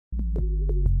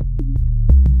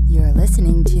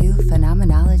listening to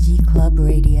Phenomenology Club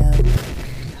Radio.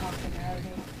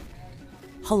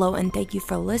 Hello and thank you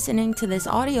for listening to this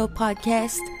audio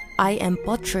podcast. I am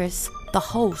Buttress, the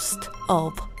host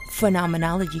of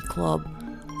Phenomenology Club,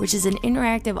 which is an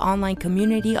interactive online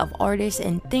community of artists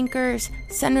and thinkers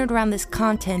centered around this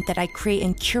content that I create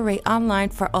and curate online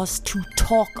for us to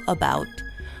talk about,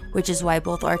 which is why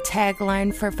both our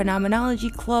tagline for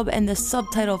Phenomenology Club and the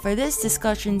subtitle for this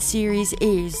discussion series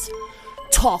is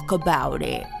Talk About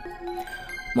It.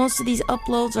 Most of these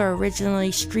uploads are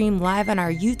originally streamed live on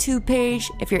our YouTube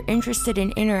page. If you're interested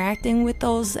in interacting with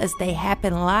those as they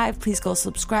happen live, please go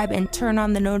subscribe and turn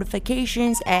on the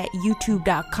notifications at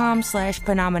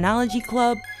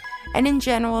youtube.com/phenomenologyclub. And in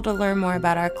general, to learn more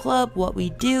about our club, what we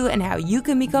do, and how you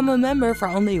can become a member for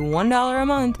only $1 a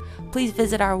month, please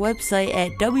visit our website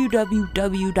at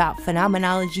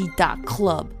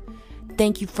www.phenomenology.club.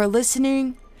 Thank you for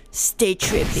listening. Stay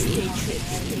trippy.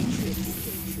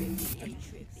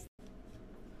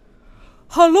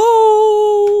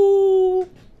 Hello!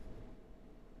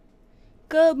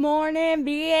 Good morning,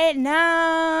 Vietnam!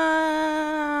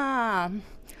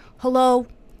 Hello,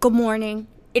 good morning.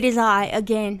 It is I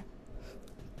again,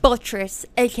 Buttress,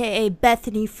 aka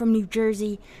Bethany from New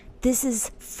Jersey. This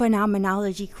is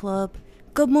Phenomenology Club.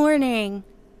 Good morning.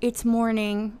 It's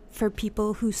morning for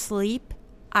people who sleep.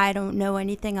 I don't know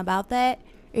anything about that.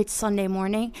 It's Sunday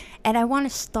morning, and I want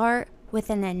to start with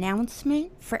an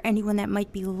announcement for anyone that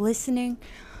might be listening.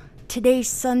 Today's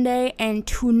Sunday, and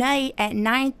tonight at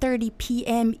 9:30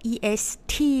 p.m.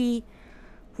 EST,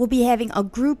 we'll be having a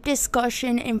group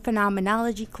discussion in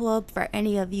Phenomenology Club. For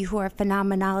any of you who are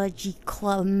Phenomenology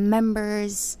Club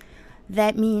members,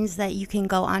 that means that you can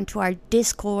go onto our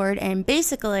Discord and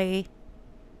basically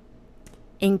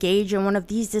engage in one of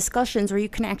these discussions where you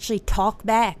can actually talk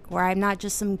back, where I'm not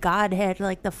just some godhead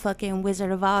like the fucking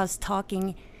Wizard of Oz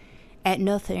talking at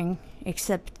nothing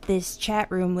except this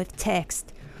chat room with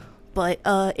text. But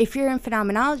if you're in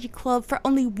Phenomenology Club, for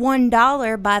only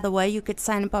 $1, by the way, you could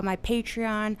sign up on my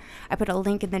Patreon. I put a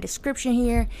link in the description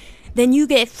here. Then you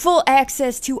get full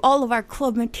access to all of our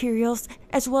club materials,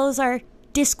 as well as our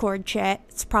Discord chat.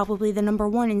 It's probably the number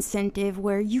one incentive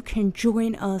where you can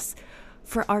join us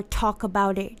for our Talk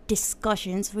About It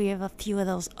discussions. We have a few of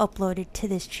those uploaded to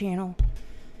this channel.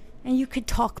 And you could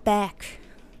talk back.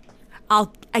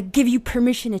 I give you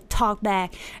permission to talk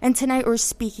back. And tonight we're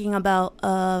speaking about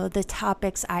the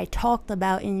topics I talked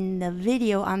about in the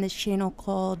video on this channel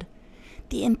called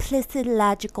The Implicit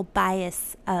Logical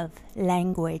Bias of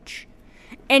Language.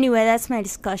 Anyway, that's my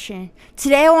discussion.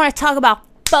 Today I want to talk about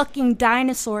fucking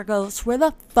dinosaur ghosts. Where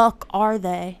the fuck are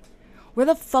they? Where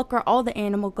the fuck are all the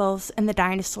animal ghosts and the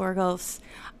dinosaur ghosts?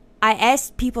 I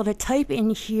asked people to type in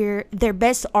here their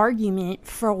best argument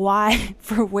for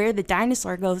where the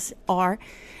dinosaur ghosts are,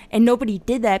 and nobody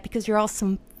did that because you're all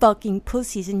some fucking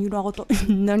pussies and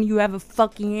none of you have a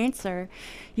fucking answer.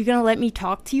 You gonna let me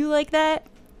talk to you like that?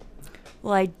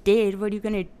 Well, I did. What are you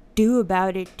gonna do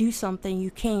about it? Do something.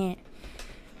 You can't.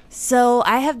 So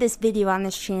I have this video on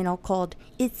this channel called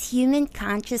It's Human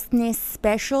Consciousness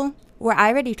Special, where I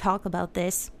already talk about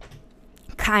this.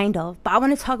 Kind of, but I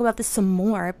want to talk about this some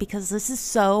more because this is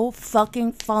so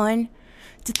fucking fun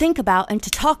to think about and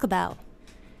to talk about.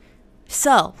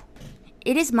 So,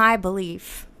 it is my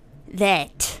belief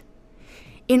that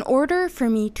in order for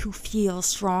me to feel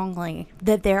strongly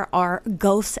that there are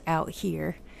ghosts out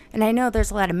here, and I know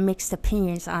there's a lot of mixed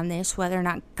opinions on this, whether or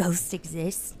not ghosts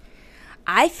exist,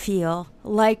 I feel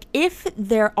like if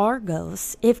there are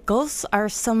ghosts, if ghosts are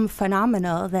some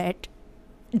phenomena that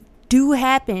do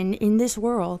happen in this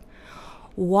world,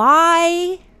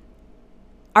 why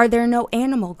are there no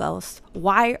animal ghosts?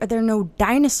 Why are there no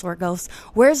dinosaur ghosts?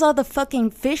 Where's all the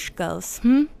fucking fish ghosts?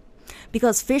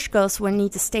 Because fish ghosts wouldn't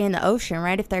need to stay in the ocean,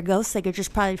 right? If they're ghosts, they could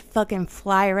just probably fucking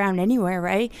fly around anywhere,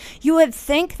 right? You would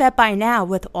think that by now,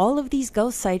 with all of these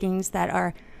ghost sightings that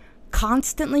are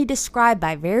constantly described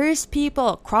by various people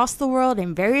across the world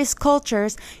in various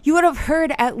cultures, you would have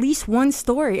heard at least one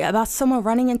story about someone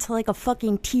running into like a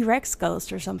fucking T-Rex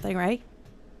ghost or something, right?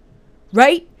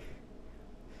 Right?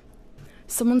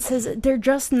 Someone says they're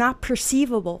just not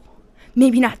perceivable.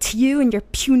 Maybe not to you and your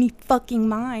puny fucking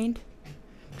mind.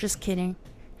 Just kidding.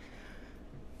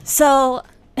 So,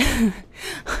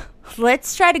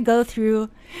 let's try to go through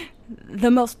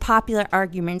the most popular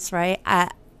arguments, right?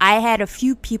 I had a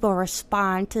few people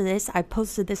respond to this. I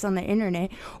posted this on the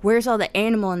internet. Where's all the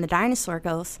animal and the dinosaur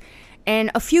ghosts?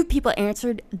 And a few people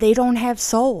answered, they don't have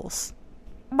souls.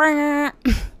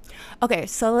 Okay,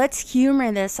 so let's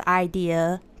humor this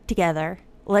idea together.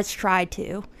 Let's try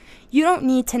to. you don't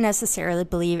need to necessarily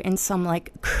believe in some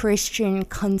like Christian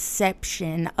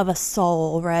conception of a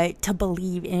soul, right? To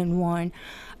believe in one.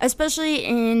 Especially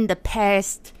in the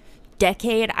past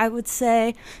decade, I would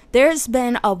say, there's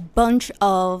been a bunch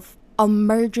of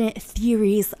emergent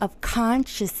theories of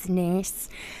consciousness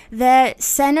that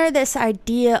center this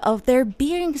idea of there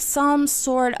being some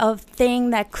sort of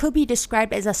thing that could be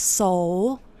described as a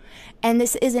soul. And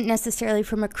this isn't necessarily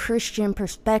from a Christian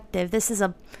perspective. This is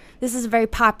a very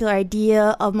popular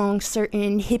idea among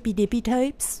certain hippy-dippy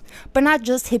types, but not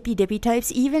just hippy-dippy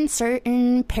types, even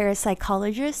certain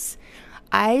parapsychologists.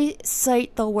 I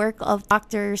cite the work of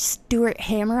Dr. Stuart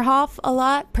Hammerhoff a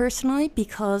lot, personally,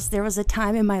 because there was a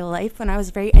time in my life when I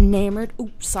was very enamored.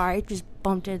 Oops, sorry, just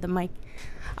bumped into the mic.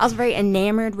 I was very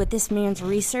enamored with this man's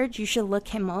research. You should look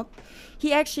him up.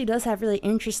 He actually does have really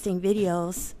interesting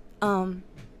videos.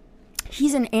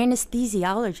 He's an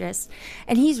anesthesiologist,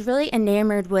 and he's really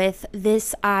enamored with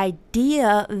this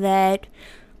idea that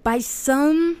by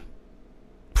some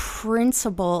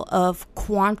principle of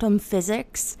quantum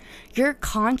physics, your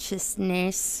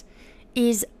consciousness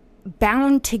is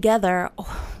bound together.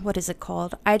 Oh, what is it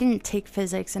called? I didn't take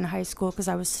physics in high school because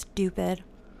I was stupid.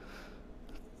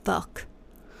 Fuck.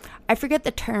 I forget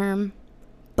the term,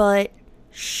 but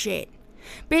shit.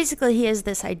 Basically, he has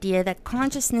this idea that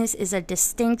consciousness is a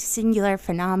distinct singular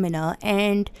phenomena,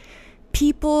 and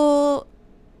people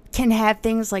can have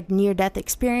things like near-death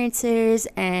experiences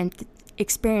and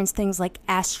experience things like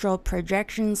astral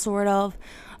projection, sort of,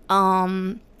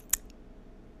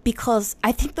 because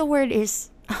I think the word is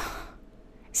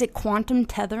it quantum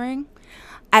tethering?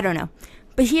 I don't know.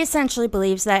 But he essentially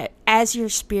believes that as your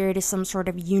spirit is some sort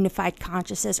of unified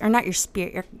consciousness, or not your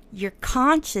spirit, your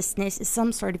consciousness is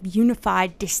some sort of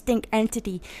unified, distinct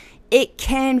entity, it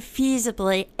can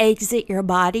feasibly exit your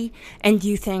body and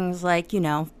do things like,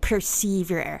 perceive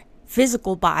your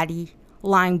physical body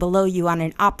lying below you on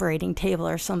an operating table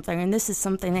or something. And this is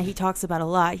something that he talks about a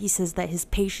lot. He says that his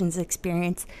patients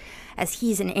experience, as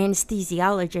he's an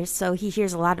anesthesiologist, so he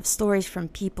hears a lot of stories from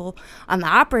people on the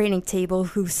operating table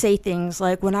who say things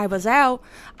like, when I was out,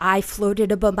 I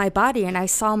floated above my body and I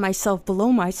saw myself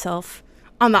below myself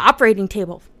on the operating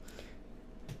table.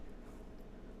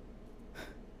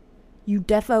 You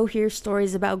defo hear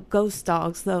stories about ghost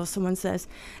dogs, though, someone says.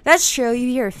 That's true,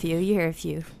 you hear a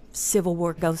few. Civil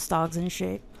War ghost dogs and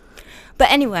shit. But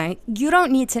anyway, you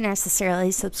don't need to necessarily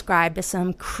subscribe to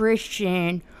some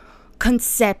Christian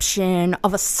conception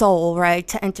of a soul, right,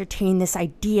 to entertain this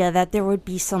idea that there would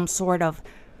be some sort of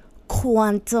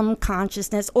quantum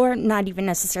consciousness, or not even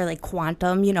necessarily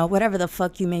quantum, whatever the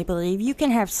fuck you may believe. You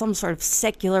can have some sort of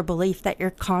secular belief that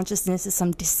your consciousness is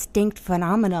some distinct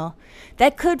phenomena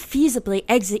that could feasibly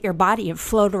exit your body and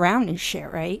float around and shit,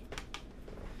 right?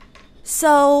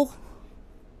 So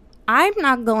I'm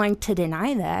not going to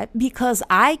deny that, because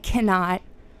I cannot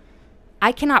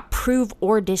prove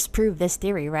or disprove this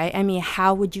theory, right? I mean,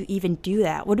 how would you even do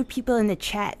that? What do people in the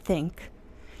chat think?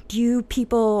 Do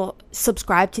people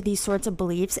subscribe to these sorts of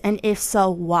beliefs? And if so,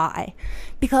 why?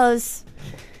 Because,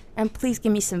 and please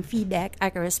give me some feedback I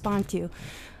can respond to.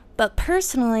 But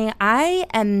personally, I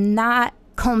am not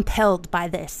compelled by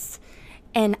this.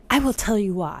 And I will tell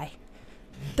you why.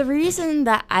 The reason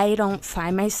that I don't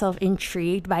find myself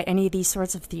intrigued by any of these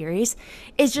sorts of theories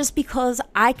is just because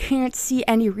I can't see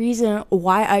any reason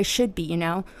why I should be,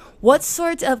 What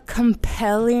sorts of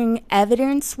compelling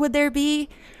evidence would there be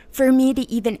for me to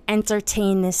even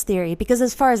entertain this theory? Because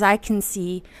as far as I can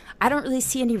see, I don't really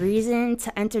see any reason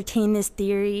to entertain this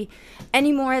theory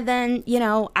any more than,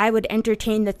 I would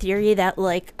entertain the theory that,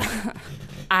 like,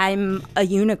 I'm a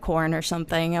unicorn or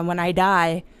something, and when I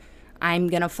die, I'm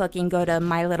gonna fucking go to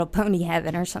My Little Pony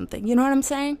heaven or something. You know what I'm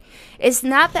saying? It's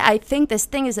not that I think this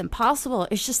thing is impossible.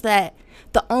 It's just that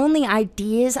the only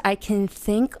ideas I can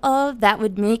think of that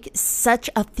would make such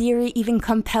a theory even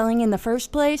compelling in the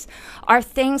first place are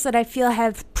things that I feel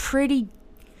have pretty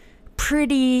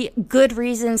good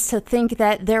reasons to think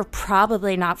that they're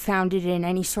probably not founded in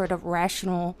any sort of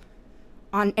rational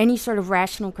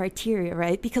criteria,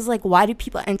 right? Because, like, why do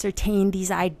people entertain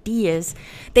these ideas?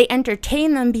 They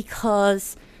entertain them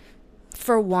because,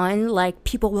 for one, like,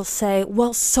 people will say,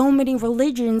 well, so many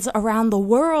religions around the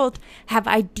world have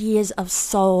ideas of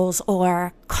souls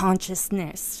or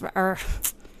consciousness or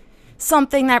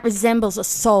something that resembles a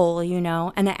soul, and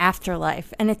an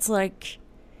afterlife. And it's like,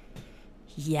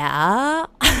 yeah.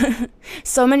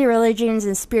 So many religions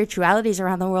and spiritualities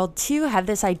around the world too have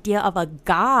this idea of a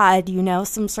god,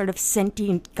 some sort of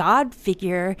sentient god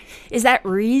figure. Is that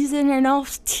reason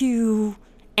enough to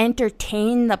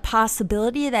entertain the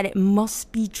possibility that it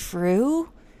must be true?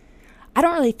 I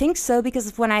don't really think so,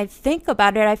 because when I think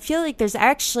about it, I feel like there's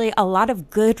actually a lot of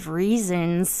good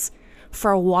reasons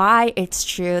for why it's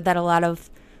true that a lot of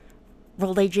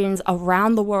religions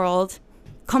around the world,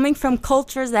 coming from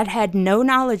cultures that had no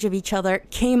knowledge of each other,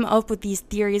 came up with these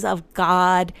theories of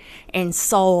God and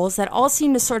souls that all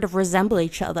seem to sort of resemble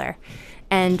each other.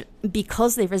 And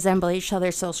because they resemble each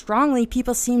other so strongly,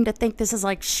 people seem to think this is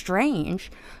like strange.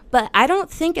 But I don't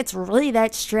think it's really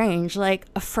that strange.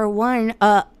 Like, for one,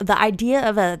 the idea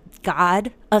of a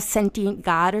God, a sentient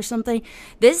God or something,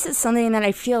 this is something that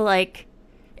I feel like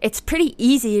it's pretty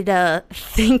easy to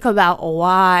think about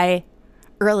why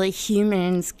early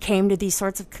humans came to these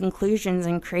sorts of conclusions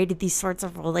and created these sorts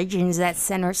of religions that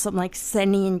center some like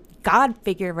sentient God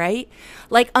figure, right?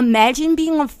 Like, imagine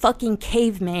being a fucking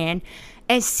caveman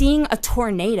and seeing a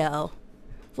tornado.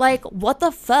 Like, what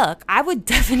the fuck? I would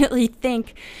definitely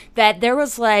think that there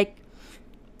was like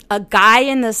a guy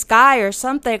in the sky or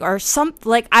something,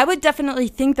 like, I would definitely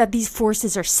think that these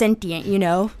forces are sentient, you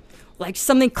know? Like,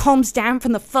 something comes down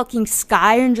from the fucking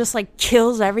sky and just like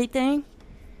kills everything,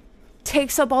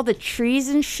 takes up all the trees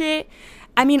and shit.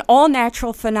 I mean, all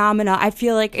natural phenomena, I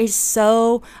feel like, is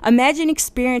so... Imagine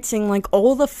experiencing like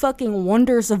all the fucking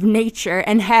wonders of nature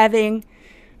and having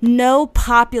no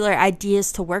popular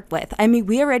ideas to work with. I mean,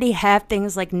 we already have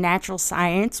things like natural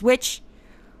science, which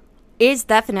is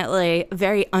definitely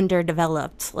very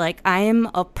underdeveloped. Like, I am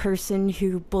a person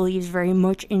who believes very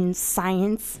much in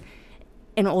science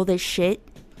and all this shit.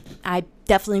 I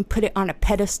definitely put it on a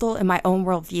pedestal in my own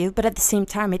worldview, but at the same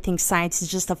time, I think science is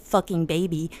just a fucking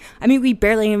baby. I mean, we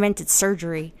barely invented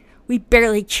surgery. We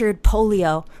barely cured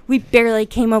polio. We barely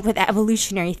came up with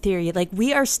evolutionary theory. Like,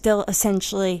 we are still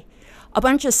essentially a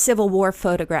bunch of Civil War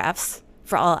photographs,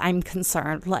 for all I'm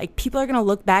concerned. Like, people are gonna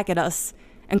look back at us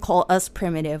and call us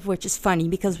primitive, which is funny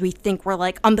because we think we're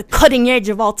like on the cutting edge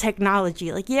of all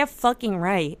technology. Like, yeah, fucking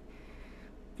right.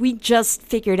 We just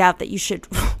figured out that you should,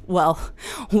 well,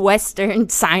 Western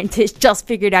scientists just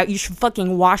figured out you should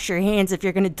fucking wash your hands if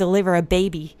you're gonna deliver a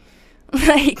baby.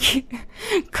 Like,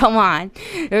 come on.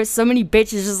 There's so many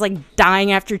bitches just like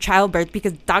dying after childbirth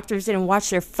because doctors didn't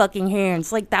wash their fucking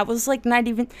hands. Like, that was like not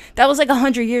even, that was like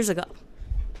 100 years ago.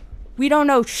 We don't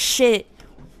know shit.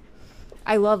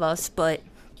 I love us, but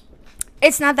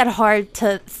it's not that hard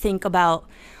to think about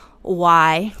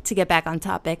why, to get back on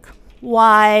topic,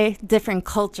 why different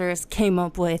cultures came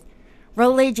up with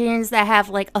religions that have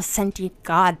like a sentient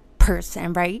God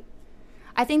person, right?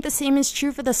 I think the same is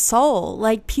true for the soul.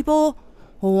 Like, people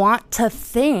want to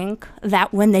think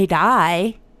that when they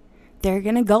die, they're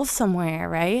gonna go somewhere,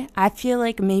 right? I feel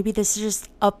like maybe this is just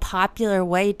a popular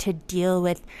way to deal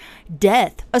with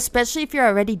death, especially if you're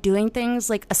already doing things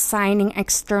like assigning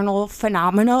external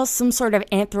phenomena some sort of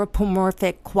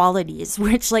anthropomorphic qualities,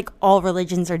 which like all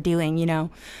religions are doing, you know,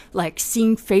 like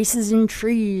seeing faces in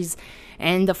trees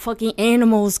and the fucking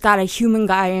animal's got a human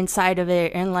guy inside of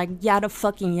it, and like yada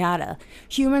fucking yada.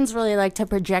 Humans really like to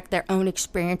project their own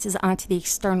experiences onto the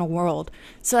external world.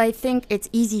 So I think it's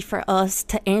easy for us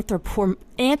to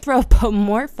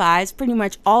anthropomorphize pretty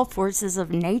much all forces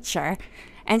of nature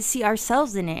and see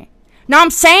ourselves in it. Know what I'm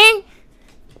saying?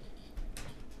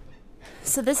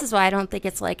 So this is why I don't think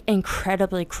it's like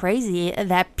incredibly crazy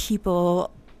that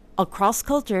people across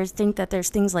cultures think that there's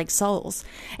things like souls,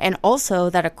 and also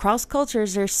that across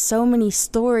cultures there's so many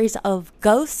stories of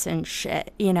ghosts and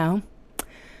shit, you know?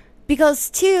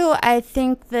 Because too, I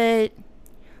think that,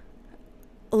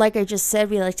 like I just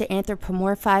said, we like to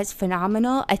anthropomorphize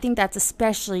phenomena. I think that's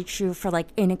especially true for like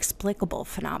inexplicable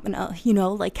phenomena, you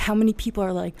know? Like, how many people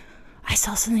are like, I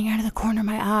saw something out of the corner of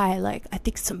my eye, like I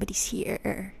think somebody's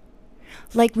here.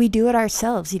 Like, we do it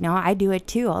ourselves, you know? I do it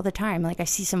too all the time. Like, I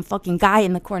see some fucking guy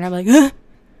in the corner, I'm like, huh?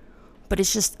 But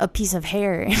it's just a piece of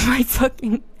hair in my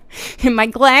fucking, in my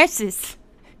glasses,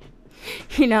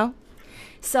 you know?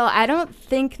 So I don't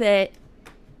think that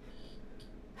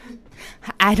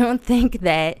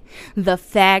the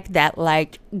fact that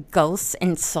like ghosts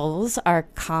and souls are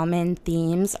common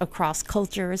themes across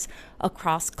cultures,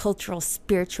 across cultural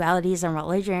spiritualities and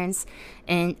religions,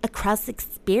 and across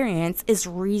experience is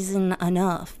reason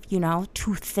enough, you know,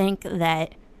 to think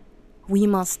that we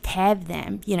must have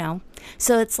them, you know?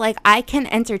 So it's like, I can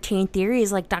entertain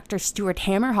theories like Dr. Stuart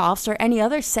Hammerhoff's or any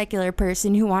other secular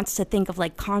person who wants to think of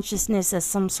like consciousness as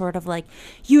some sort of like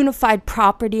unified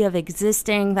property of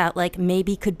existing that like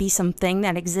maybe could be something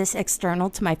that exists external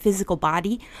to my physical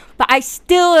body. But I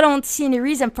still don't see any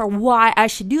reason for why I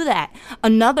should do that.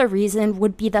 Another reason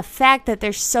would be the fact that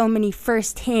there's so many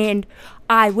firsthand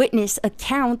eyewitness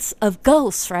accounts of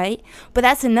ghosts, right? But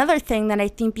that's another thing that I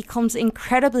think becomes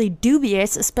incredibly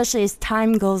dubious, especially as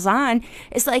time goes on.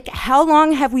 It's like, how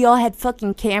long have we all had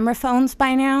fucking camera phones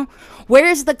by now?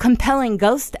 Where's the compelling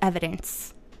ghost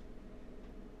evidence?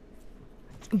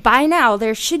 By now,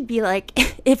 there should be, like,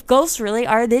 if ghosts really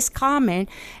are this common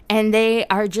and they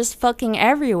are just fucking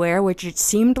everywhere, which it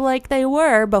seemed like they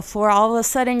were before all of a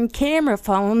sudden camera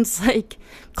phones, like,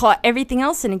 caught everything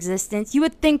else in existence, you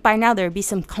would think by now there would be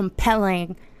some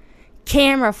compelling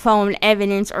camera phone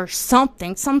evidence or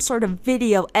something, some sort of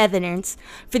video evidence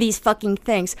for these fucking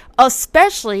things,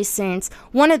 especially since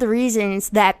one of the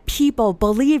reasons that people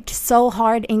believed so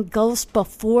hard in ghosts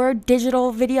before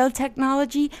digital video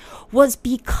technology was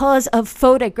because of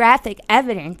photographic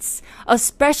evidence,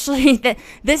 especially that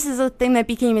this is a thing that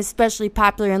became especially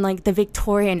popular in like the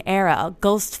Victorian era,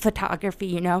 ghost photography,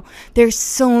 you know. There's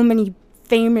so many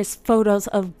famous photos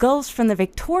of ghosts from the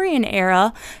Victorian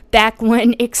era, back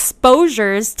when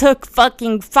exposures took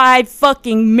fucking 5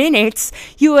 fucking minutes.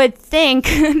 You would think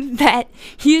that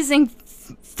using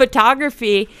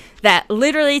photography that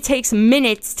literally takes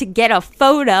minutes to get a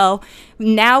photo,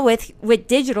 now with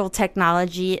digital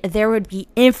technology, there would be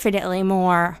infinitely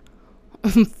more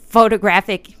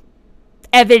photographic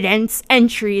evidence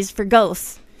entries for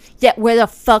ghosts. Yet where the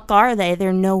fuck are they?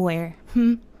 They're nowhere.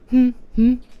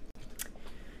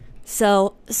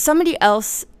 So somebody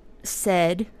else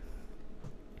said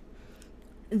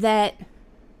that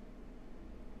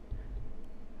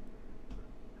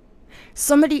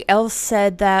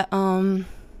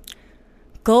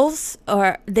ghosts,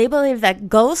 or they believe that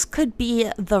ghosts could be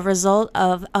the result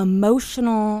of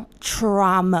emotional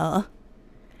trauma.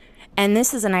 And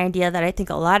this is an idea that I think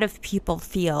a lot of people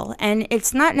feel. And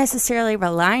it's not necessarily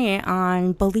reliant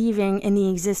on believing in the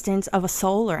existence of a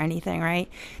soul or anything, right?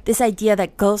 This idea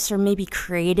that ghosts are maybe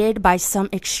created by some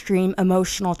extreme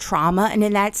emotional trauma. And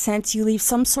in that sense, you leave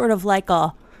some sort of like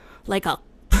a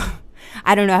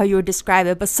I don't know how you would describe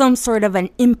it, but some sort of an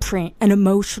imprint, an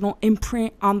emotional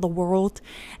imprint on the world.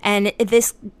 And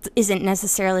this isn't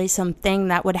necessarily something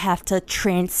that would have to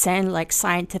transcend like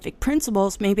scientific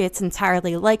principles. Maybe it's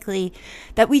entirely likely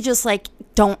that we just like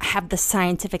don't have the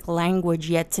scientific language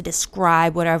yet to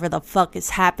describe whatever the fuck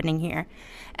is happening here.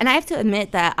 And I have to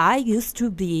admit that I used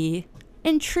to be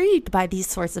intrigued by these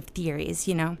sorts of theories,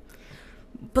 you know.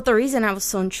 But the reason I was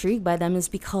so intrigued by them is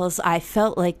because I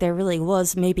felt like there really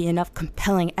was maybe enough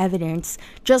compelling evidence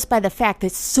just by the fact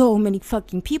that so many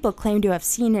fucking people claim to have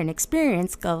seen and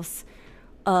experienced ghosts,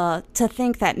 to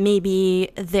think that maybe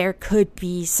there could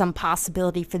be some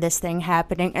possibility for this thing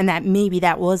happening, and that maybe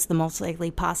that was the most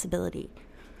likely possibility.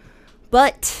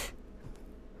 But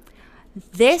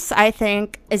this, I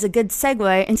think, is a good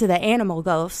segue into the animal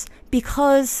ghosts,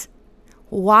 because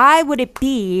why would it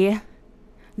be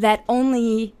that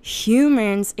only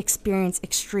humans experience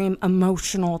extreme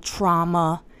emotional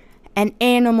trauma and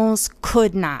animals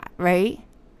could not, right?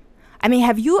 I mean,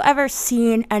 have you ever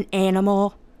seen an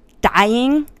animal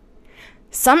dying?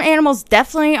 Some animals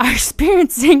definitely are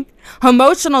experiencing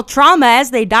emotional trauma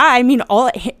as they die. I mean, all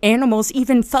animals,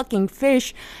 even fucking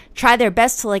fish, try their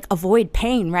best to like avoid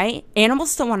pain, right?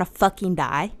 Animals don't want to fucking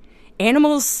die.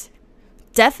 Animals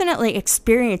definitely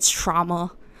experience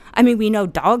trauma. I mean, we know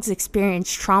dogs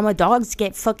experience trauma. Dogs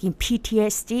get fucking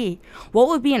PTSD. What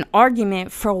would be an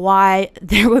argument for why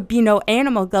there would be no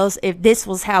animal ghosts if this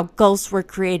was how ghosts were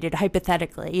created,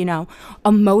 hypothetically, you know?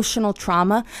 Emotional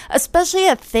trauma, especially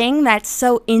a thing that's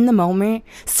so in the moment,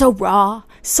 so raw,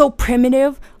 so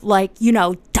primitive, like, you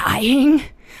know, dying.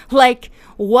 Like,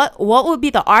 what would be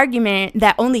the argument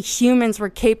that only humans were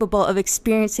capable of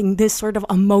experiencing this sort of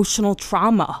emotional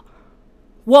trauma?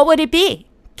 What would it be?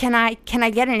 Can I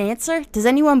get an answer? Does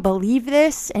anyone believe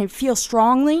this and feel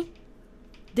strongly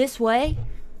this way?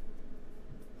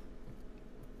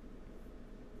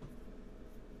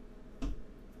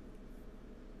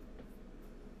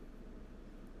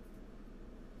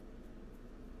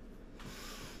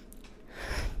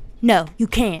 No, you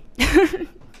can't.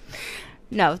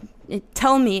 No,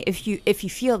 tell me if you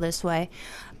feel this way.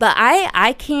 But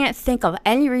I can't think of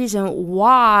any reason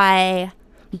why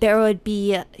there would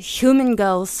be human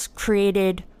ghosts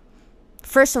created.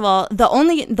 First of all, the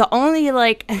only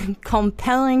like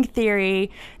compelling theory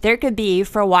there could be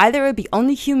for why there would be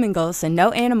only human ghosts and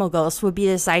no animal ghosts would be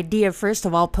this idea, first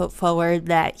of all, put forward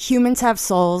that humans have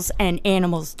souls and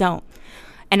animals don't.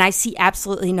 And I see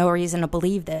absolutely no reason to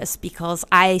believe this, because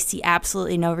I see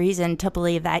absolutely no reason to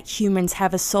believe that humans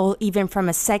have a soul, even from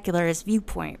a secularist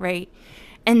viewpoint, right?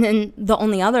 And then the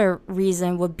only other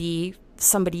reason would be,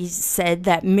 somebody said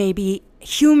that maybe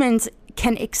humans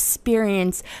can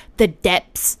experience the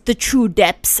depths, the true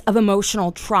depths of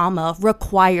emotional trauma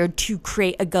required to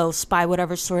create a ghost by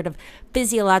whatever sort of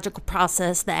physiological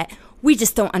process that we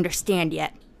just don't understand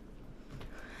yet.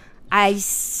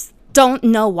 Don't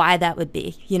know why that would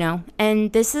be, you know?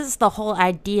 And this is the whole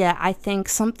idea, I think,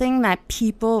 something that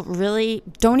people really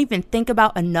don't even think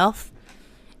about enough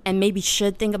and maybe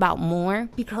should think about more,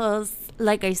 because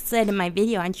like I said in my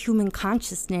video on human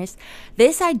consciousness,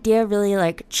 this idea really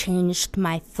like changed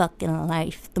my fucking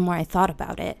life the more I thought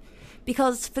about it.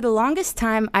 Because for the longest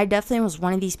time, I definitely was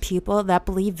one of these people that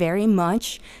believe very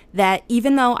much that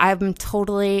even though I'm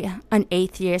totally an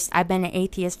atheist, I've been an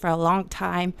atheist for a long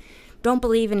time, don't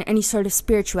believe in any sort of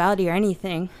spirituality or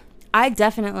anything, I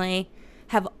definitely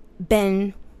have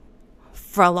been,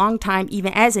 for a long time,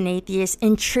 even as an atheist,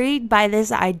 intrigued by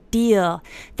this idea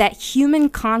that human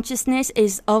consciousness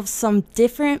is of some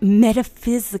different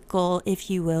metaphysical, if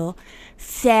you will,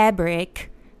 fabric,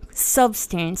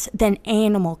 substance than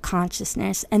animal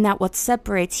consciousness, and that what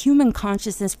separates human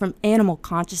consciousness from animal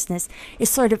consciousness is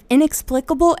sort of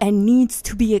inexplicable and needs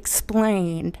to be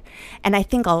explained. And I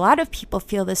think a lot of people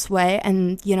feel this way,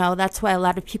 and you know, that's why a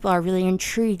lot of people are really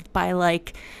intrigued by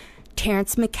like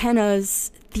Terence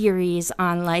McKenna's theories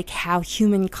on like how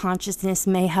human consciousness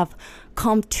may have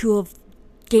come to have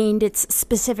gained its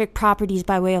specific properties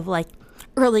by way of like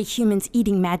early humans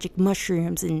eating magic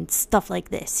mushrooms and stuff like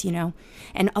this, you know.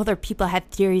 And other people have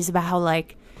theories about how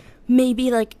like maybe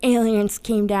like aliens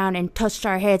came down and touched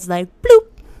our heads like bloop,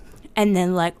 and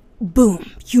then like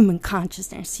boom, human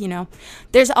consciousness, you know.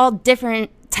 There's all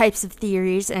different types of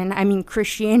theories, and I mean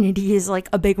Christianity is like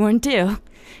a big one too.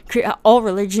 All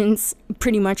religions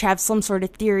pretty much have some sort of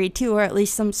theory too, or at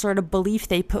least some sort of belief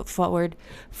they put forward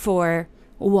for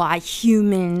why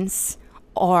humans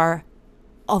are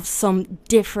of some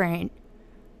different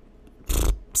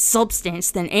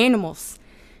substance than animals.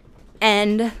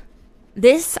 And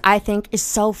this, I think, is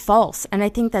so false, and I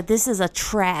think that this is a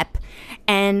trap.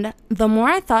 And the more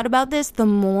I thought about this, the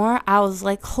more I was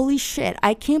like, holy shit,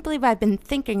 I can't believe I've been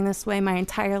thinking this way my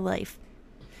entire life.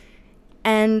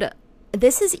 And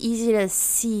this is easy to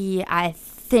see, I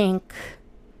think,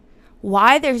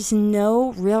 why there's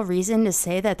no real reason to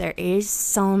say that there is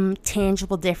some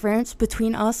tangible difference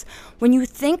between us. When you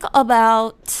think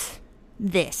about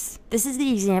this is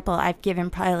the example I've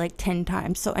given probably like 10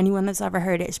 times, so anyone that's ever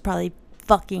heard it is probably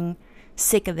fucking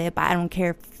sick of it, but I don't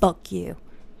care, fuck you.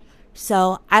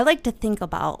 So I like to think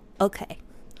about, okay,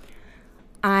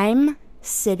 I'm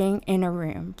sitting in a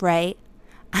room, right?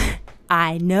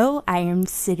 I know I am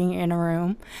sitting in a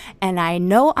room, and I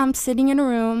know I'm sitting in a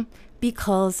room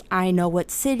because I know what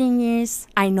sitting is,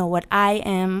 I know what I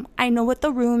am, I know what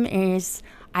the room is,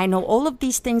 I know all of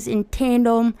these things in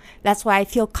tandem. That's why I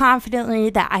feel confidently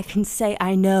that I can say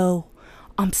I know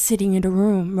I'm sitting in a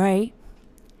room, right?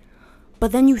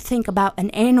 But then you think about an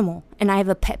animal, and I have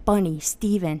a pet bunny,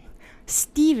 Steven.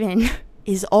 Steven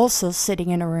is also sitting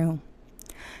in a room.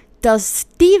 Does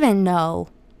Steven know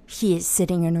he is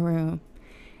sitting in a room?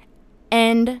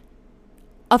 And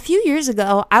a few years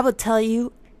ago, I would tell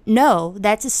you, no,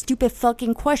 that's a stupid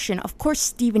fucking question. Of course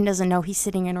Steven doesn't know he's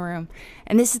sitting in a room.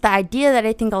 And this is the idea that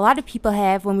I think a lot of people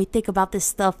have when we think about this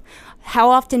stuff. How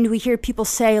often do we hear people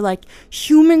say, like,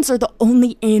 humans are the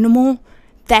only animal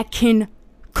that can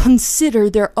consider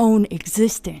their own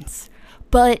existence?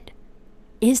 But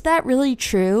is that really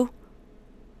true?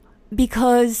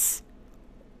 Because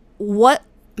what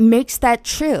makes that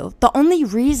true? The only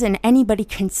reason anybody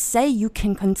can say you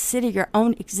can consider your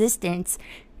own existence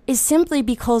is simply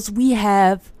because we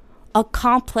have a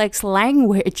complex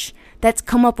language that's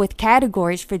come up with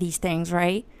categories for these things,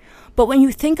 right? But when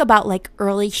you think about like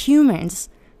early humans,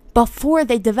 before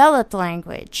they developed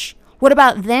language, what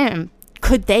about them?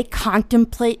 Could they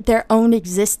contemplate their own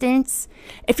existence?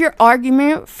 If your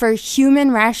argument for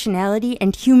human rationality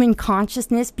and human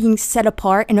consciousness being set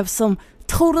apart and of some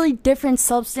totally different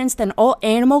substance than all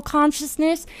animal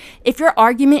consciousness, if your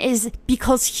argument is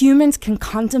because humans can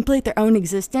contemplate their own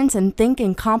existence and think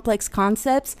in complex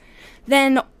concepts,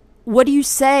 then what do you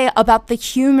say about the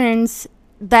humans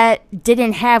that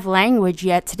didn't have language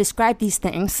yet to describe these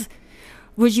things?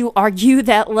 Would you argue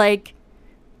that, like,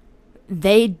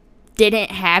 they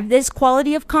didn't have this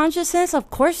quality of consciousness? Of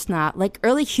course not. Like,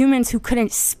 early humans who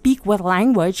couldn't speak with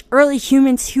language, early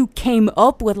humans who came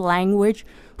up with language,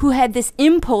 who had this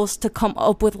impulse to come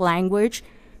up with language,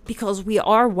 because we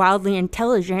are wildly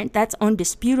intelligent, that's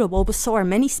undisputable, but so are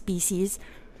many species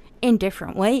in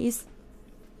different ways.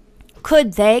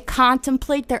 Could they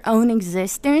contemplate their own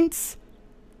existence?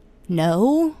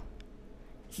 No.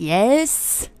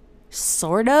 Yes.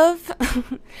 Sort of.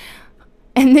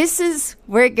 And this is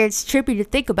where it gets trippy to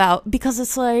think about, because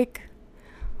it's like,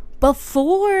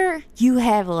 before you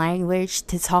have language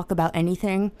to talk about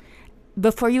anything,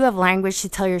 before you have language to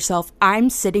tell yourself, I'm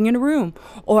sitting in a room,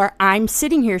 or I'm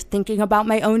sitting here thinking about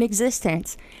my own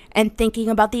existence, and thinking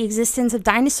about the existence of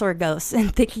dinosaur ghosts,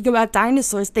 and thinking about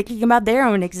dinosaurs thinking about their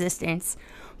own existence.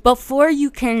 Before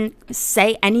you can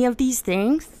say any of these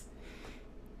things,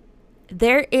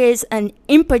 there is an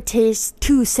impetus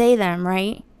to say them,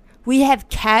 right? We have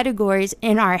categories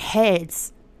in our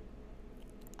heads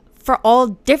for all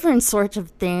different sorts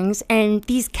of things, and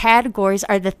these categories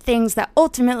are the things that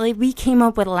ultimately we came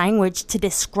up with language to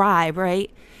describe,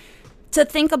 right? To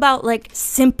think about like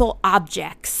simple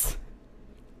objects.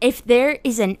 If there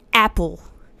is an apple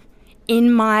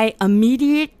in my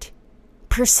immediate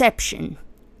perception,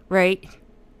 right?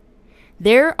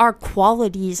 There are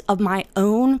qualities of my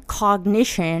own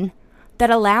cognition that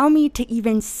allow me to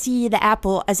even see the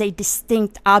apple as a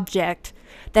distinct object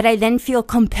that I then feel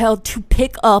compelled to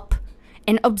pick up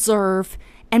and observe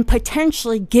and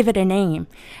potentially give it a name.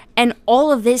 And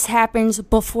all of this happens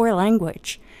before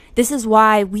language. This is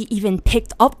why we even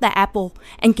picked up the apple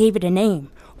and gave it a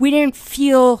name. We didn't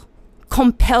feel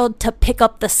compelled to pick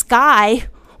up the sky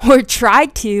or try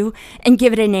to and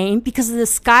give it a name, because the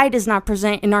sky does not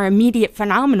present in our immediate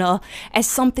phenomena as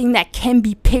something that can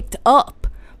be picked up.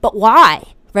 But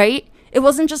why, right? It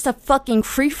wasn't just a fucking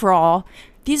free-for-all.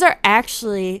 These are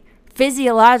actually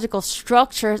physiological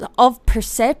structures of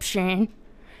perception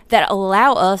that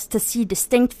allow us to see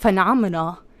distinct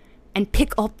phenomena and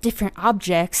pick up different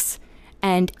objects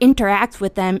and interact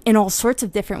with them in all sorts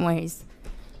of different ways.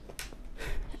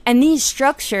 And these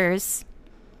structures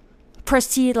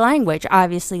precede language.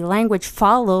 Obviously, language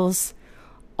follows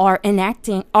our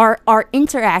interacting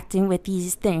with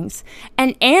these things.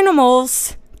 And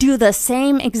animals do the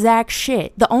same exact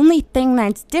shit. The only thing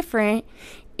that's different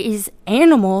is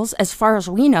animals, as far as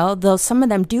we know, though some of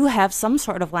them do have some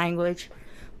sort of language,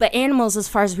 but animals, as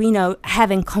far as we know,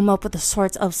 haven't come up with the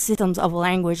sorts of systems of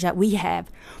language that we have.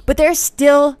 But they're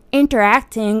still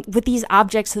interacting with these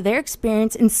objects of their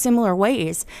experience in similar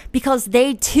ways, because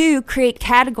they too create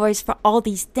categories for all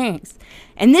these things.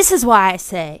 And this is why I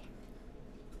say,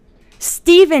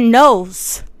 Stephen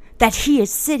knows that he is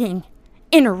sitting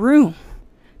in a room,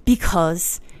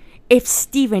 because if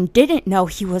Stephen didn't know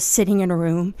he was sitting in a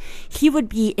room, he would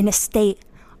be in a state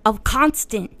of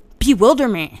constant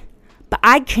bewilderment. But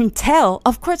I can tell,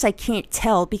 of course I can't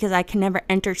tell because I can never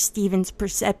enter Stephen's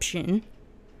perception.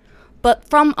 But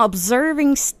from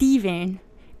observing Stephen,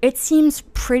 it seems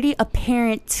pretty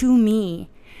apparent to me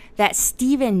that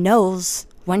Stephen knows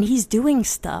when he's doing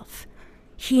stuff.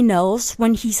 He knows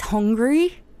when he's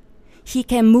hungry. He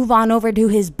can move on over to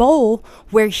his bowl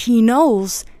where he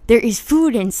knows there is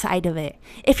food inside of it.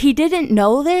 If he didn't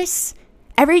know this,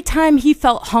 every time he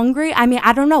felt hungry, I mean,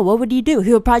 I don't know, what would he do?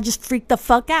 He would probably just freak the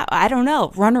fuck out. I don't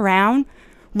know, run around,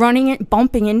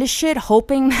 bumping into shit,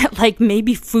 hoping that like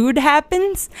maybe food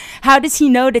happens. How does he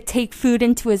know to take food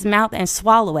into his mouth and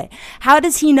swallow it? How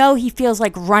does he know he feels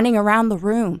like running around the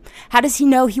room? How does he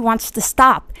know he wants to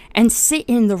stop and sit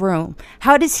in the room?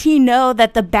 How does he know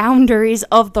that the boundaries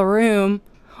of the room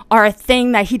are a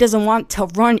thing that he doesn't want to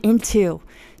run into?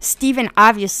 Stephen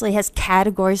obviously has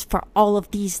categories for all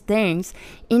of these things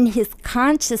in his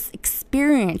conscious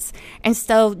experience. And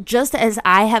so just as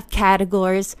I have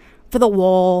categories for the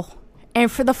wall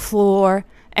and for the floor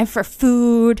and for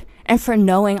food and for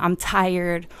knowing I'm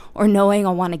tired or knowing I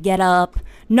want to get up,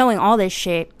 knowing all this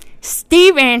shit,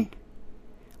 Stephen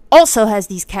also has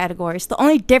these categories. The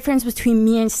only difference between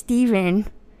me and Stephen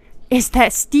is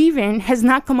that Stephen has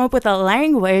not come up with a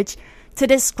language to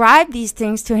describe these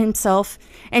things to himself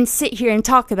and sit here and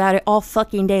talk about it all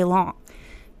fucking day long.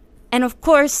 And of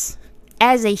course,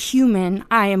 as a human,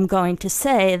 I am going to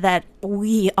say that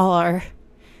we are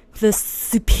the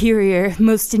superior,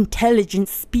 most intelligent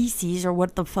species or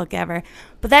what the fuck ever.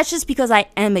 But that's just because I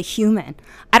am a human.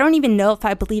 I don't even know if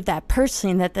I believe that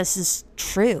personally, that this is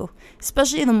true.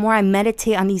 Especially the more I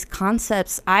meditate on these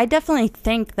concepts, I definitely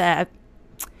think that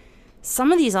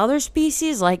some of these other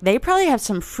species, like, they probably have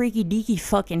some freaky deaky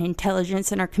fucking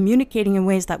intelligence and are communicating in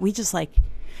ways that we just, like,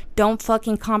 don't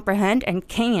fucking comprehend and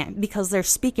can't, because they're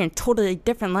speaking totally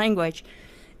different language.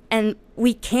 And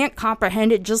we can't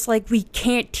comprehend it, just like we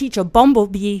can't teach a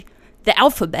bumblebee the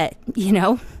alphabet, you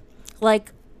know?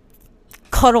 Like,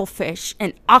 cuttlefish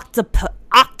and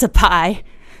octopi,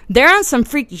 they're on some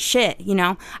freaky shit, you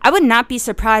know? I would not be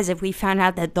surprised if we found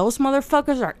out that those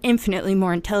motherfuckers are infinitely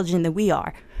more intelligent than we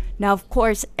are. Now, of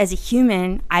course, as a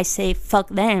human, I say fuck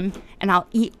them, and I'll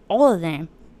eat all of them.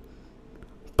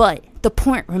 But the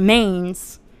point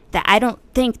remains that I don't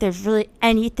think there's really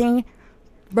anything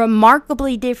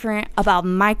remarkably different about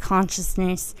my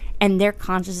consciousness and their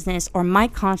consciousness, or my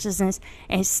consciousness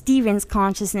and Steven's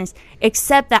consciousness,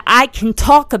 except that I can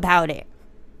talk about it.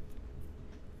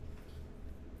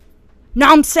 Know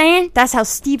what I'm saying? That's how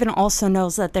Steven also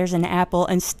knows that there's an apple,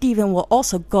 and Steven will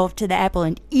also go up to the apple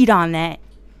and eat on that.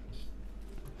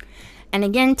 And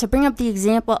again, to bring up the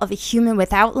example of a human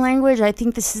without language, I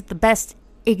think this is the best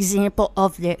example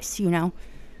of this, you know?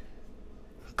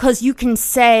 Because you can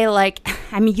say, like,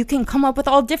 I mean, you can come up with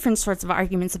all different sorts of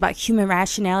arguments about human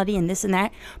rationality and this and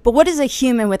that. But what is a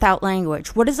human without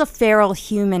language? What is a feral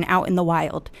human out in the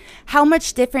wild? How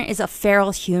much different is a feral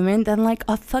human than, like,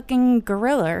 a fucking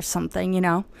gorilla or something, you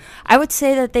know? I would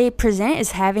say that they present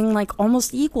as having, like,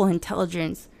 almost equal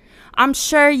intelligence. I'm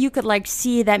sure you could, like,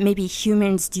 see that maybe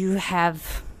humans do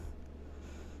have,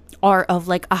 are of,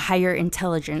 like, a higher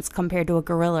intelligence compared to a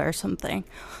gorilla or something.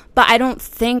 But I don't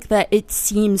think that it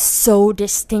seems so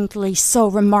distinctly, so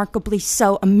remarkably,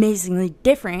 so amazingly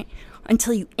different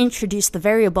until you introduce the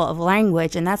variable of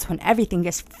language, and that's when everything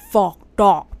gets fucked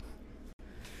up.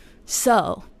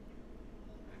 So,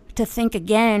 to think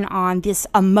again on this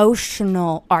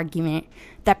emotional argument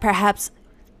that perhaps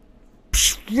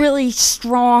really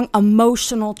strong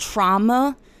emotional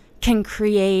trauma can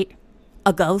create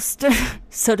a ghost,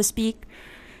 so to speak.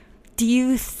 Do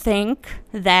you think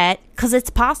that, because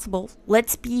it's possible,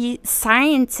 let's be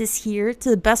scientists here to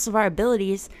the best of our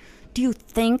abilities, do you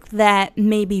think that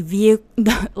maybe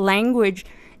language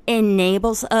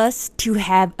enables us to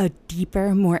have a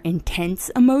deeper, more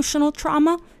intense emotional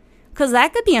trauma? Because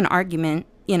that could be an argument,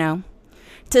 you know,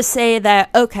 to say that,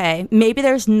 okay, maybe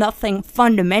there's nothing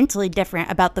fundamentally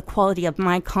different about the quality of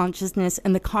my consciousness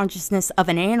and the consciousness of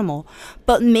an animal,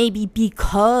 but maybe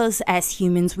because as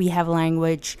humans we have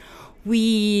language,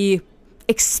 we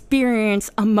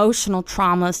experience emotional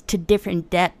traumas to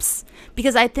different depths.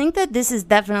 Because I think that this is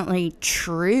definitely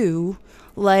true.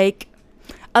 Like,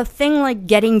 a thing like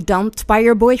getting dumped by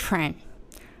your boyfriend.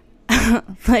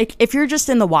 Like, if you're just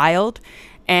in the wild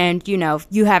and, you know,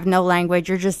 you have no language,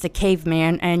 you're just a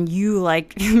caveman, and you,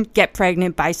 like, get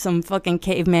pregnant by some fucking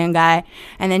caveman guy,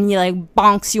 and then he, like,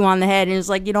 bonks you on the head and is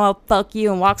like, you know, I'll fuck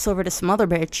you, and walks over to some other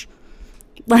bitch.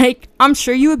 Like, I'm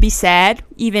sure you would be sad,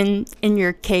 even in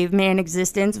your caveman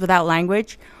existence without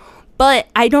language. But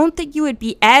I don't think you would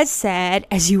be as sad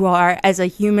as you are as a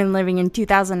human living in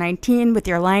 2019 with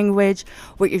your language,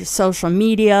 with your social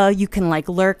media. You can, like,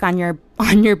 lurk on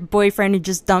your boyfriend who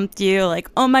just dumped you. Like,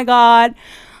 oh my God,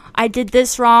 I did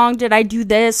this wrong. Did I do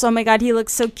this? Oh my God, he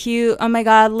looks so cute. Oh my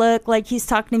God, look, like, he's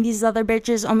talking to these other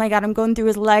bitches. Oh my God, I'm going through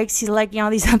his likes. He's liking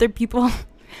all these other people.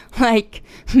 Like,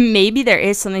 maybe there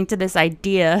is something to this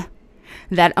idea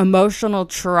that emotional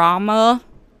trauma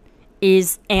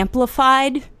is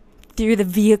amplified through the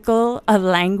vehicle of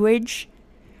language.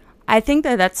 I think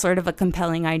that that's sort of a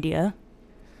compelling idea.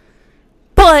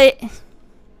 But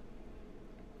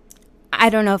I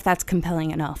don't know if that's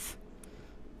compelling enough.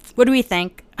 What do we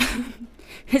think?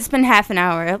 It's been half an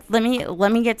hour. Let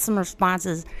me get some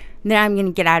responses. Then I'm going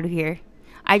to get out of here.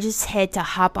 I just had to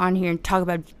hop on here and talk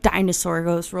about dinosaur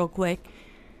ghosts real quick.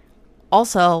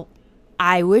 Also,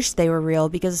 I wish they were real,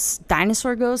 because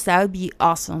dinosaur ghosts, that would be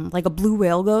awesome. Like a blue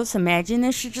whale ghost. Imagine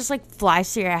this shit just, like,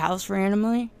 flies to your house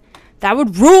randomly. That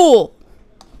would rule!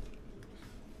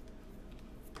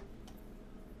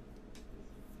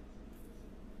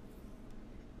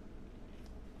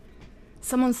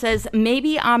 Someone says,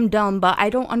 maybe I'm dumb, but I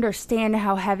don't understand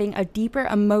how having a deeper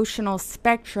emotional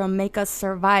spectrum make us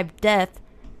survive death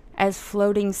as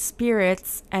floating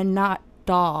spirits and not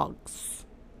dogs.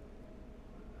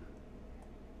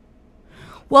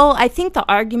 Well, I think the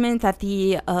argument that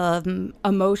the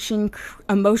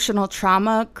emotional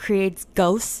trauma creates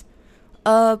ghosts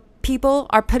people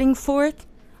are putting forth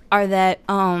are that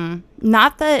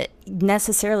not that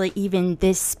necessarily even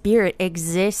this spirit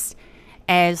exists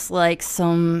as, like,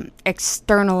 some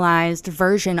externalized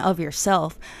version of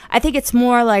yourself. I think it's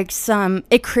more like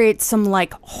it creates some,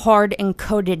 like, hard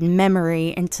encoded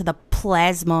memory into the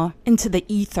plasma, into the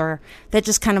ether, that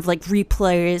just kind of, like,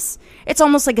 replays. It's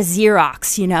almost like a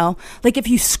Xerox, you know? Like, if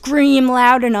you scream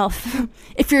loud enough,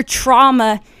 if your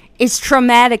trauma is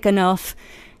traumatic enough,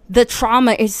 the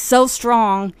trauma is so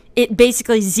strong, it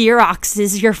basically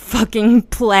Xeroxes your fucking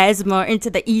plasma into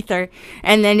the ether,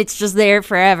 and then it's just there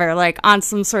forever, like on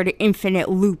some sort of infinite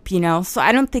loop, you know? So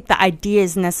I don't think the idea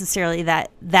is necessarily that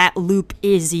that loop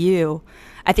is you.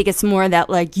 I think it's more that,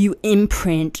 like, you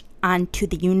imprint onto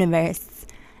the universe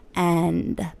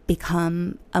and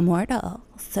become immortal,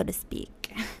 so to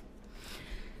speak.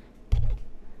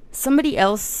 Somebody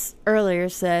else earlier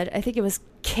said, I think it was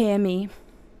Cammy,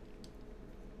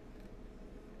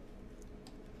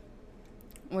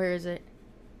 Where is it?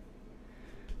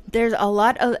 There's a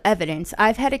lot of evidence.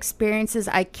 I've had experiences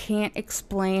I can't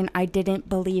explain. I didn't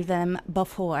believe them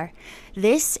before.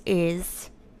 This is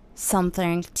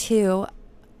something, too,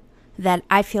 that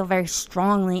I feel very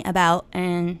strongly about.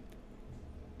 And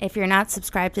if you're not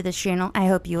subscribed to this channel, I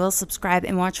hope you will subscribe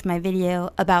and watch my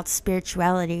video about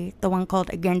spirituality, the one called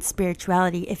Against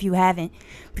Spirituality, if you haven't.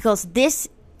 Because this,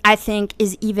 I think,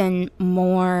 is even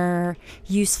more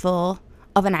useful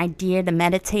of an idea to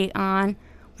meditate on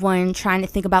when trying to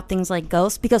think about things like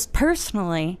ghosts, because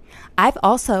personally, I've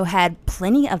also had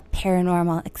plenty of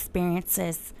paranormal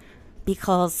experiences,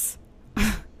 because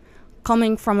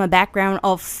coming from a background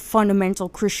of fundamental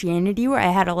Christianity where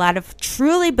I had a lot of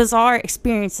truly bizarre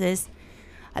experiences,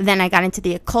 and then I got into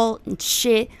the occult and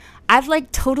shit, I've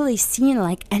like totally seen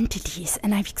like entities,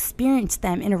 and I've experienced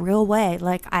them in a real way.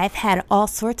 Like, I've had all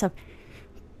sorts of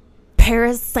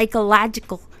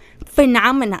parapsychological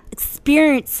phenomena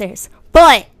experiences.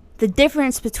 But the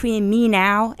difference between me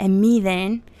now and me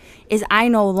then is I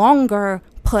no longer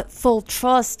put full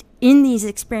trust in these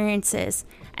experiences.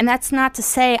 And that's not to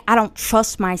say I don't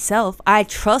trust myself. I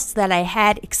trust that I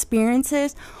had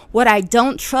experiences. What I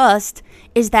don't trust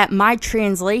is that my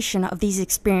translation of these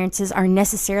experiences are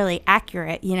necessarily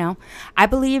accurate, you know? I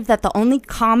believe that the only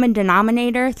common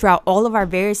denominator throughout all of our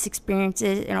various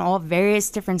experiences in all various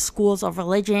different schools of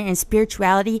religion and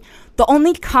spirituality, the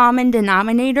only common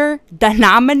denominator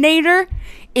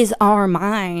is our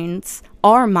minds.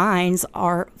 Our minds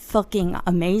are fucking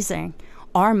amazing.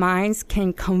 Our minds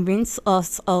can convince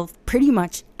us of pretty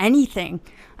much anything.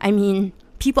 I mean,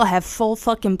 people have full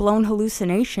fucking blown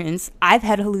hallucinations. I've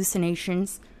had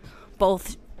hallucinations,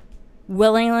 both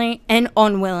willingly and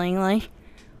unwillingly.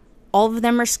 All of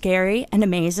them are scary and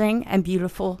amazing and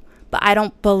beautiful, but I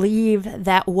don't believe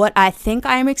that what I think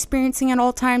I am experiencing at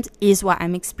all times is what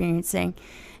I'm experiencing.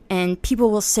 And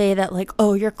people will say that, like,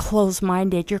 oh, you're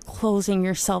closed-minded, you're closing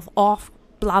yourself off,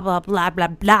 blah, blah, blah, blah,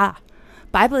 blah.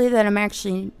 But I believe that I'm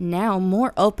actually now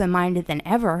more open-minded than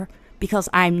ever, because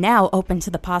I'm now open to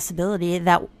the possibility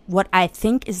that what I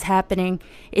think is happening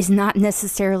is not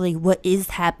necessarily what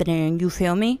is happening. You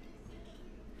feel me?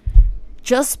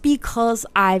 Just because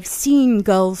I've seen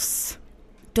ghosts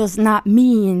does not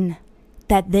mean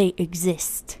that they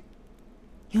exist.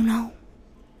 You know?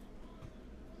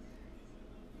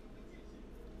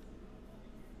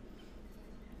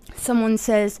 Someone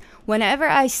says, whenever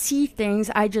I see things,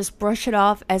 I just brush it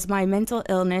off as my mental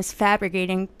illness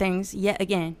fabricating things yet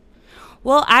again.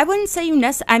 Well, I wouldn't say you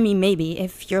I mean, maybe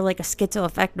if you're like a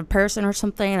schizoaffective person or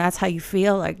something, that's how you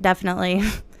feel, like, definitely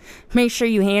make sure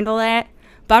you handle that.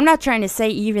 But I'm not trying to say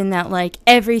even that, like,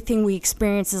 everything we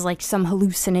experience is like some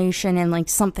hallucination and like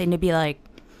something to be like,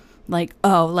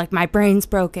 oh, like my brain's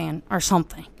broken or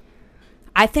something.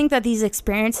 I think that these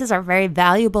experiences are very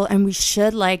valuable, and we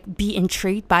should like be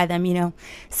intrigued by them, you know.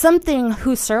 Something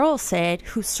Husserl said.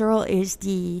 Husserl is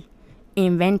the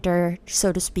inventor,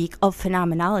 so to speak, of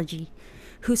phenomenology.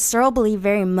 Husserl believed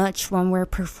very much when we're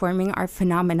performing our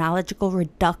phenomenological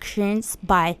reductions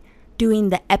by doing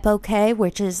the epoche,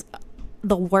 which is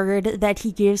the word that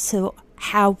he gives to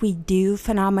how we do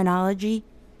phenomenology.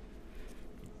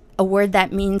 A word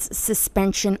that means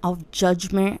suspension of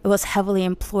judgment. It was heavily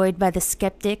employed by the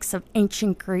skeptics of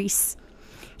ancient Greece.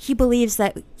 He believes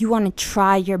that you want to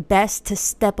try your best to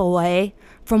step away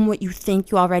from what you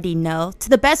think you already know to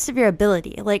the best of your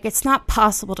ability. Like, it's not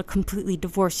possible to completely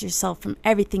divorce yourself from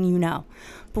everything you know.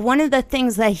 But one of the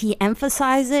things that he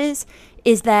emphasizes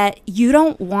is that you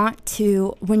don't want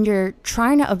to, when you're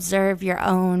trying to observe your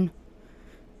own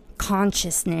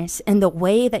consciousness and the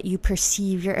way that you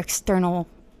perceive your external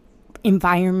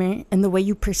environment and the way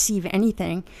you perceive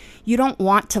anything, you don't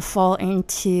want to fall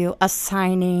into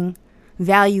assigning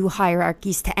value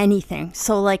hierarchies to anything.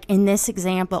 So like in this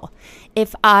example,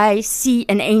 if I see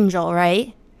an angel,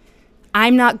 right,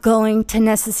 I'm not going to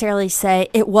necessarily say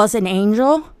it was an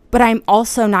angel, but I'm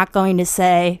also not going to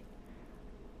say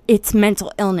it's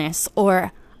mental illness,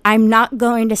 or I'm not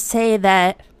going to say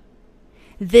that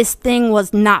this thing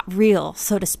was not real,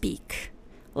 so to speak.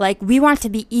 Like, we want to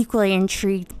be equally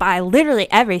intrigued by literally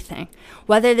everything.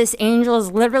 Whether this angel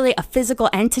is literally a physical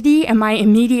entity in my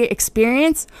immediate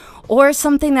experience or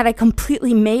something that I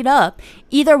completely made up.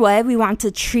 Either way, we want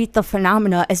to treat the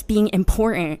phenomena as being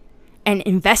important and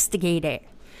investigate it.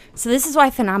 So this is why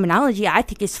phenomenology, I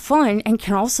think, is fun and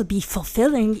can also be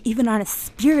fulfilling even on a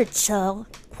spiritual,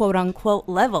 quote-unquote,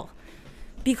 level.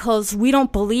 Because we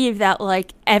don't believe that,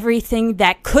 like, everything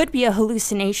that could be a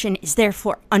hallucination is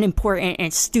therefore unimportant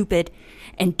and stupid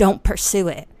and don't pursue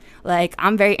it. Like,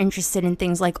 I'm very interested in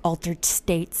things like altered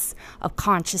states of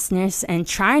consciousness and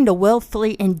trying to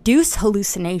willfully induce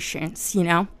hallucinations, you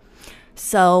know?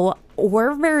 So,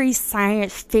 we're very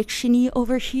science fiction-y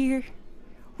over here.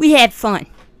 We had fun.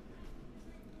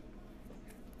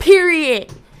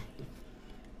 Period.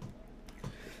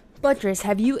 Buttress,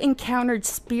 have you encountered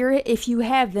spirit? If you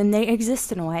have, then they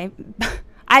exist in a way.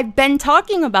 I've been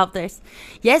talking about this.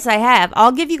 Yes, I have.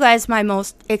 I'll give you guys my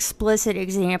most explicit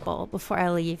example before I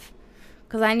leave,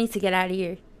 because I need to get out of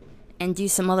here and do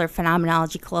some other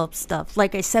Phenomenology Club stuff.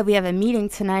 Like I said, we have a meeting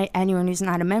tonight. Anyone who's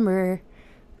not a member,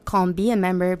 call and be a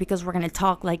member, because we're going to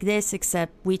talk like this,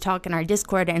 except we talk in our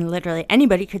Discord and literally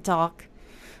anybody could talk.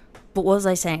 But what was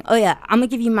I saying? Oh yeah, I'm going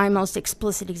to give you my most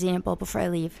explicit example before I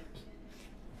leave.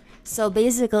 So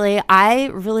basically, I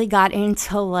really got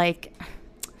into like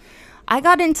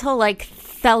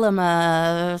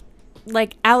Thelema,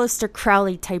 like Aleister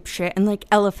Crowley type shit, and like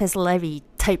Eliphas Levi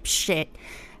type shit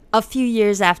a few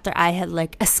years after I had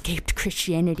like escaped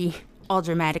Christianity, all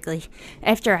dramatically,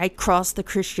 after I crossed the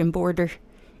Christian border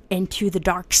into the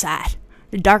dark side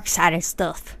of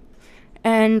stuff.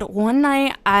 And one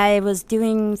night I was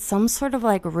doing some sort of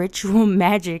like ritual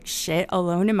magic shit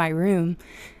alone in my room,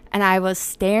 and I was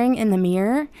staring in the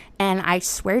mirror, and I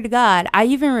swear to God, I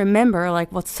even remember like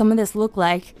what some of this looked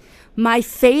like. My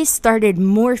face started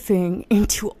morphing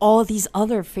into all these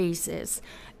other faces,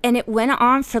 and it went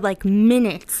on for like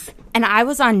minutes, and I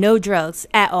was on no drugs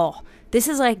at all. This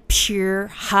is like pure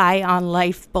high on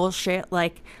life bullshit,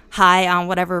 like high on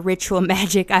whatever ritual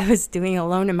magic I was doing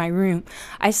alone in my room.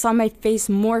 I saw my face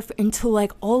morph into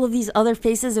like all of these other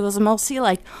faces. It was mostly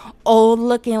like old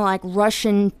looking like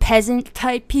Russian peasant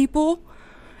type people.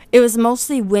 It was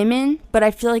mostly women, but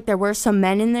I feel like there were some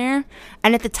men in there.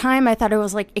 And at the time I thought I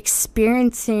was like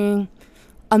experiencing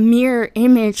a mirror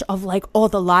image of like all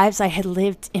the lives I had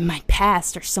lived in my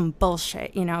past or some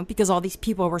bullshit, you know, because all these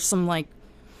people were some like,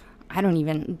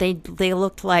 they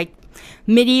looked like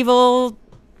medieval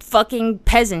fucking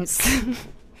peasants.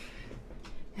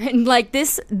 And like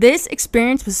this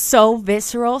experience was so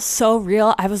visceral, so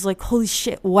real. I was like, holy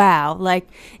shit, wow. Like,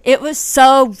 it was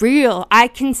so real. I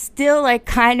can still like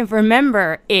kind of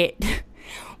remember it.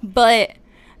 But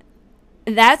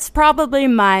that's probably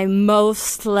my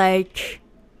most like,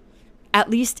 at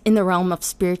least in the realm of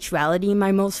spirituality,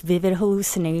 my most vivid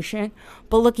hallucination.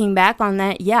 But looking back on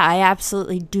that, yeah, I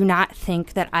absolutely do not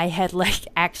think that I had like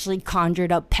actually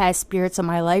conjured up past spirits of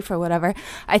my life or whatever.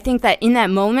 I think that in that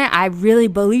moment, I really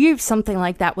believed something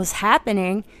like that was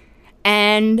happening,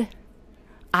 and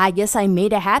I guess I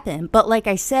made it happen. But like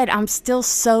I said, I'm still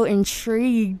so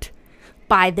intrigued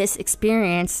by this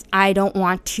experience. I don't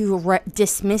want to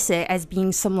dismiss it as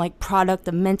being some like product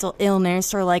of mental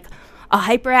illness or like a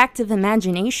hyperactive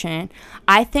imagination.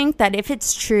 I think that if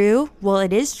it's true, well,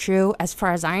 it is true as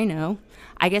far as I know.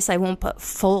 I guess I won't put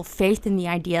full faith in the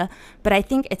idea, but I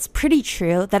think it's pretty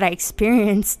true that I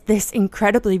experienced this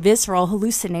incredibly visceral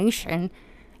hallucination.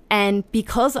 And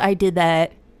because I did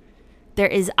that, there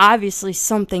is obviously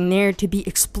something there to be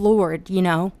explored, you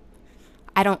know?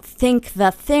 I don't think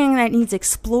the thing that needs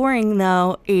exploring,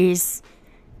 though, is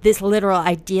this literal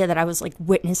idea that I was like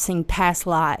witnessing past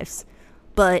lives.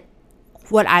 But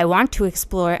what I want to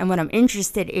explore and what I'm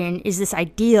interested in is this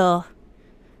idea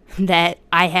that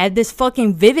I had this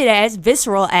fucking vivid ass,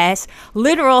 visceral ass,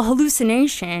 literal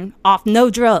hallucination off no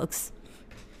drugs.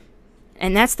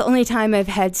 And that's the only time I've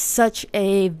had such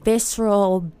a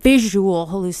visceral, visual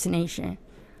hallucination.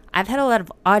 I've had a lot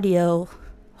of audio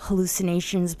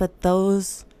hallucinations, but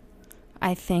those,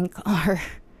 I think, are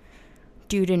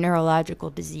due to neurological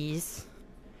disease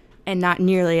and not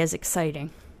nearly as exciting.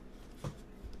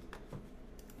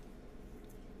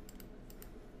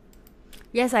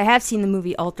 Yes, I have seen the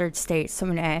movie Altered State,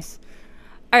 someone asked.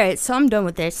 Alright, so I'm done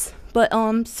with this. But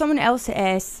someone else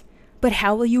asked, but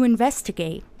how will you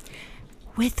investigate?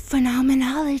 With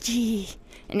phenomenology.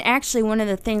 And actually, one of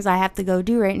the things I have to go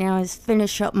do right now is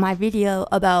finish up my video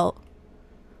about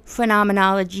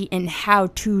phenomenology and how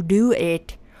to do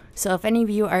it. So if any of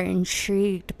you are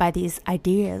intrigued by these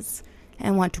ideas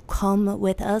and want to come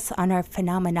with us on our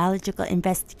phenomenological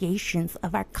investigations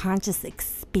of our conscious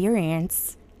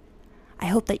experience, I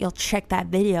hope that you'll check that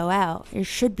video out. It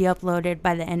should be uploaded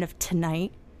by the end of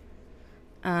tonight.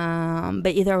 But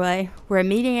either way, we're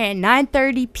meeting at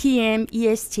 9:30 p.m.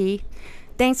 EST.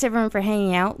 Thanks everyone for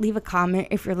hanging out. Leave a comment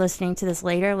if you're listening to this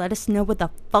later. Let us know what the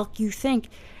fuck you think.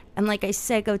 And like I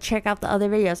said, go check out the other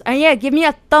videos. And yeah, give me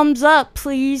a thumbs up,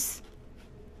 please.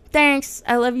 Thanks.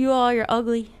 I love you all. You're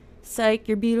ugly. Psych,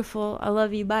 you're beautiful. I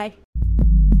love you. Bye.